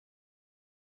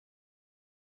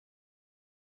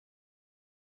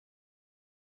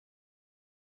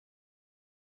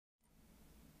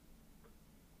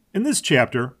In this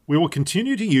chapter, we will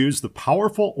continue to use the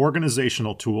powerful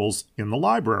organizational tools in the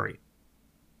library.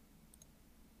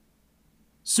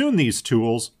 Soon these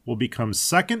tools will become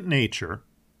second nature,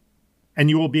 and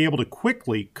you will be able to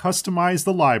quickly customize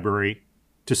the library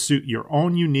to suit your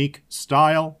own unique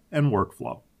style and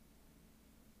workflow.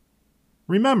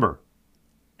 Remember,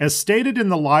 as stated in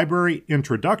the library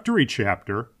introductory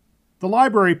chapter, the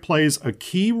library plays a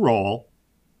key role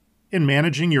in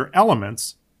managing your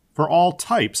elements for all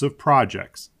types of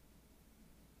projects.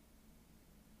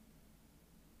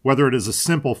 Whether it is a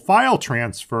simple file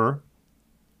transfer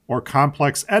or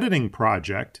complex editing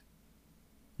project,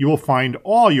 you will find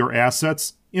all your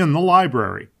assets in the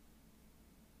library.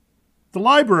 The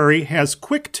library has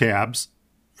quick tabs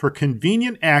for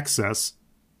convenient access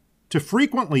to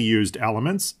frequently used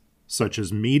elements such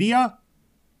as media,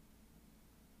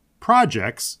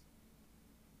 projects,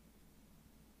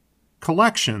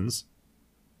 collections,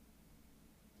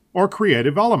 or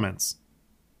creative elements.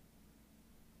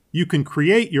 You can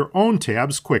create your own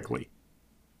tabs quickly.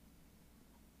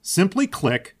 Simply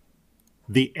click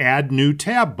the Add New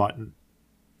Tab button.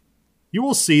 You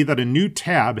will see that a new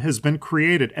tab has been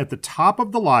created at the top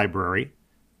of the library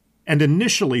and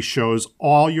initially shows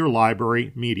all your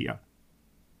library media.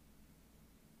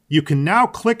 You can now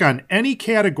click on any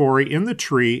category in the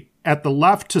tree at the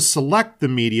left to select the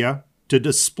media to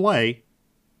display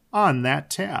on that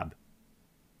tab.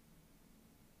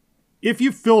 If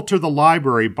you filter the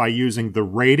library by using the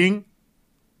rating,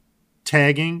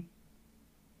 tagging,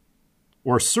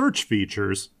 or search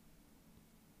features,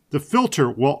 the filter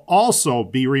will also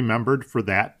be remembered for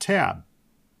that tab.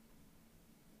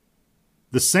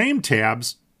 The same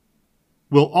tabs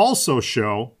will also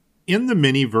show in the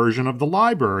mini version of the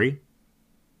library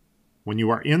when you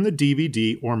are in the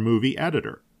DVD or movie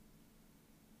editor.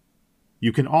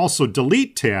 You can also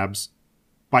delete tabs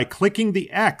by clicking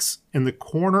the X in the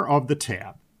corner of the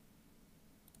tab.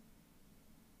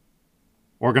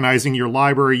 Organizing your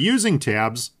library using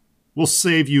tabs will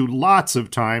save you lots of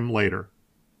time later.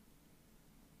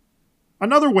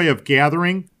 Another way of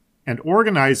gathering and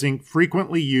organizing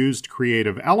frequently used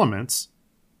creative elements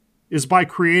is by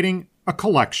creating a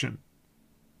collection.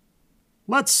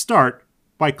 Let's start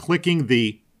by clicking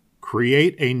the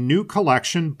Create a New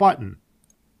Collection button.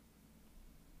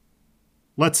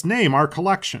 Let's name our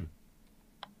collection.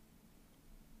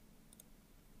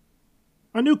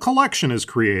 A new collection is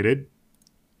created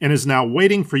and is now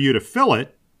waiting for you to fill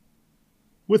it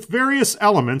with various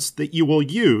elements that you will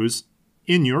use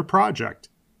in your project.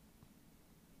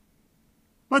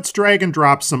 Let's drag and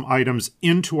drop some items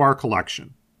into our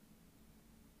collection.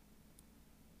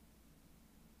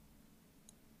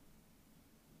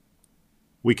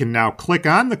 We can now click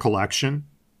on the collection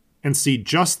and see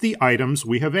just the items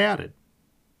we have added.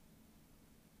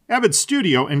 Avid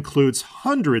Studio includes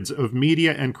hundreds of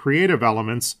media and creative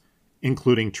elements,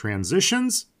 including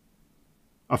transitions,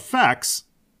 effects,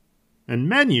 and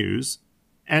menus,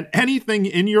 and anything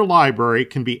in your library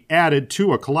can be added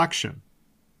to a collection.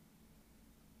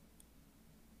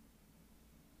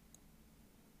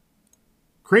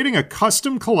 Creating a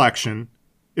custom collection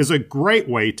is a great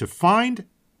way to find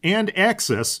and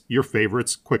access your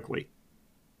favorites quickly.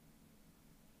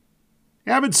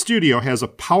 Avid Studio has a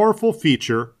powerful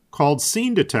feature called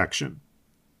scene detection,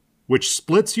 which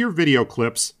splits your video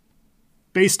clips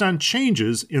based on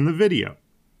changes in the video.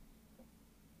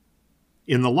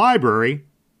 In the library,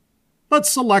 let's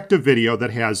select a video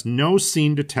that has no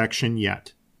scene detection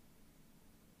yet.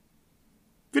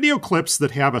 Video clips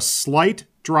that have a slight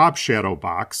drop shadow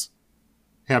box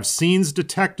have scenes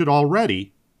detected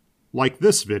already, like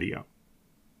this video.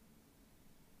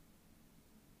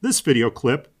 This video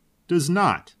clip does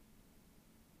not.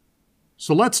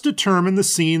 So let's determine the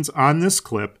scenes on this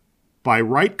clip by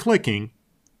right-clicking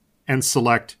and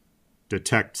select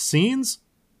Detect Scenes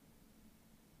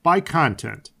by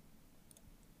Content.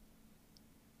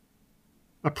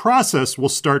 A process will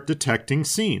start detecting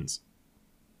scenes.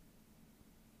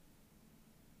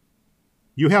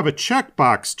 You have a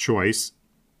checkbox choice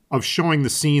of showing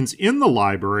the scenes in the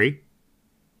library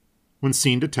when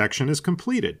scene detection is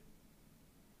completed.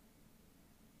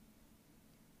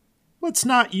 Let's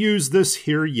not use this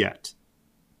here yet.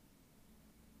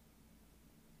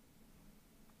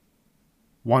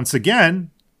 Once again,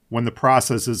 when the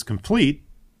process is complete,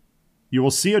 you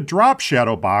will see a drop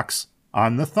shadow box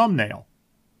on the thumbnail.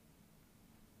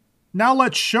 Now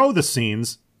let's show the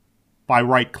scenes by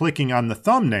right-clicking on the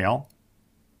thumbnail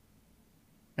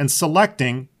and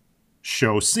selecting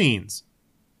Show Scenes,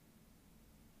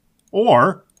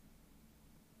 or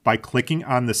by clicking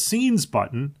on the Scenes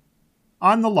button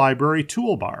on the library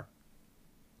toolbar.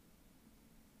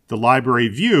 The library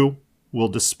view will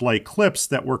display clips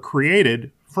that were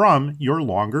created from your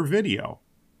longer video.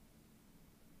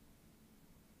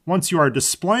 Once you are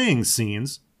displaying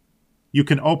scenes, you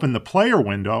can open the player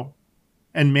window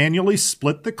and manually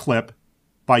split the clip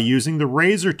by using the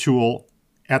razor tool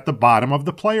at the bottom of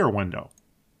the player window.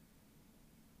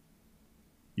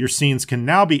 Your scenes can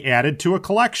now be added to a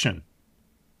collection.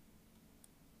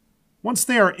 Once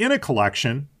they are in a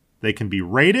collection, they can be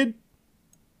rated,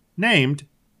 named,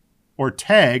 or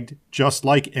tagged just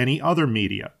like any other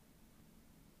media.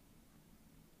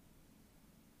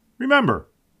 Remember,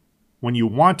 when you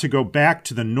want to go back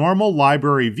to the normal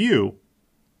library view,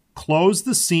 close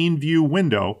the Scene View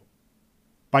window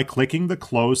by clicking the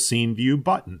Close Scene View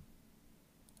button.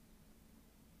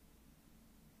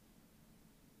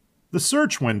 The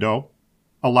search window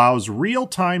allows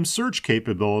real-time search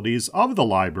capabilities of the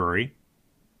library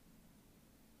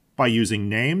by using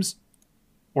names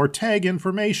or tag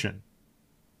information.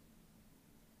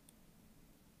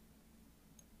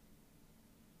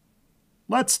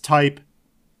 Let's type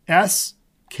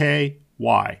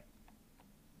SKY.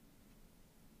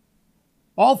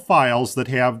 All files that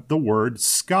have the word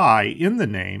sky in the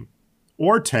name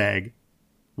or tag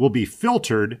will be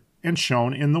filtered and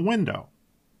shown in the window.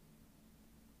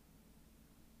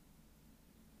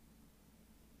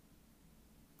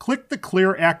 Click the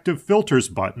Clear Active Filters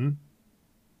button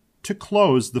to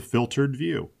close the filtered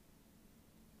view.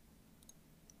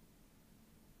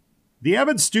 The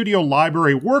Avid Studio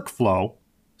library workflow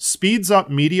speeds up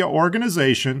media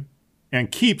organization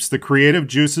and keeps the creative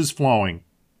juices flowing.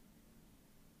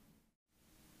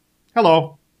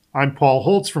 Hello, I'm Paul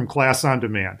Holtz from Class on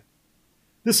Demand.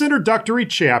 This introductory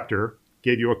chapter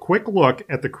gave you a quick look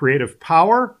at the creative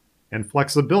power and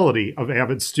flexibility of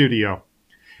Avid Studio.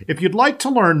 If you'd like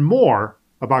to learn more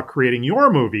about creating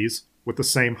your movies with the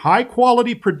same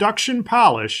high-quality production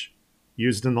polish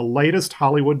used in the latest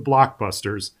Hollywood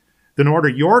blockbusters, then order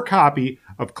your copy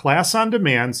of Class on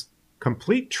Demand's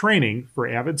complete training for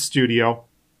Avid Studio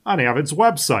on Avid's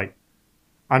website.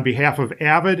 On behalf of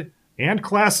Avid and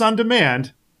Class on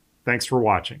Demand, thanks for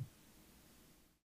watching.